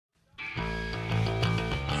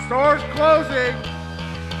Store's closing.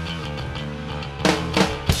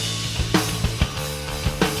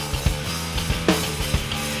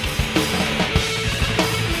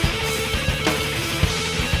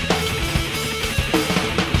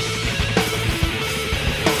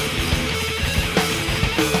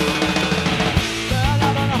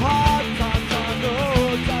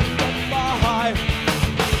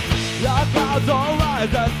 Don't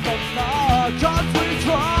rise and the cause we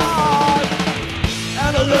tried.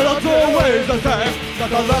 And a little too ways the same,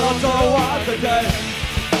 like a little too once a day.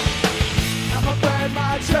 I'm afraid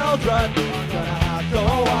my children are gonna have to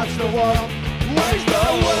watch the world waste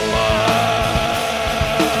away.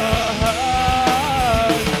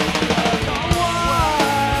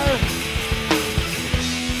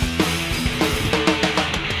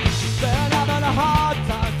 They're having a hard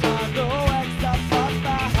time trying to accept what's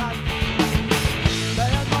bad.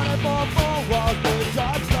 Paying money for food walls, they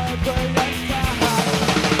just slavery and time.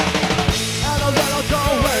 And a little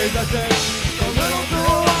too ways I think, a little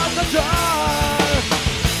too on the drive.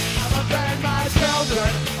 I'm afraid my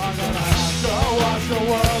children are gonna have to watch the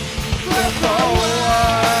world slip away.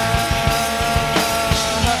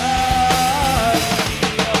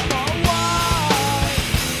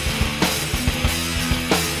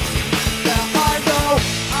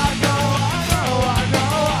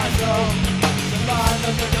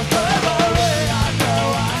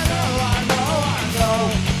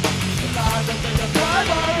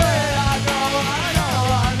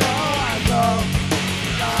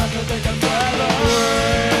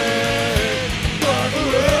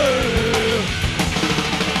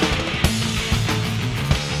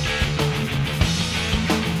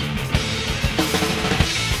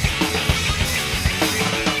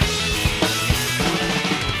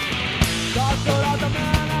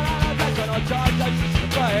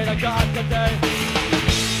 God today.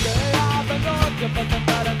 They have been looking for some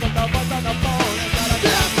better to the bus on the phone. And gotta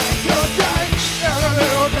get make your day. And a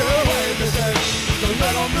little new way to say, a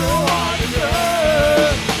little new on the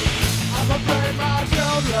day. I'm afraid my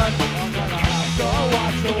children are gonna have to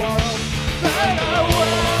watch the world fade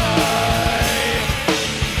away.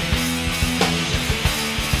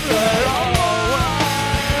 Fade away.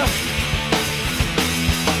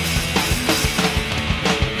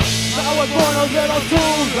 I was born a little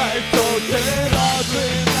too late to dream a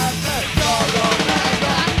dream that you're gonna make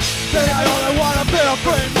it. Say I only wanna be a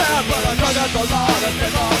free man, but I know that's a lot of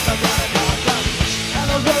things off the ground. And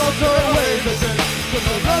a little too easy, 'cause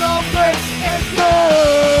a little bit is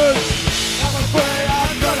good.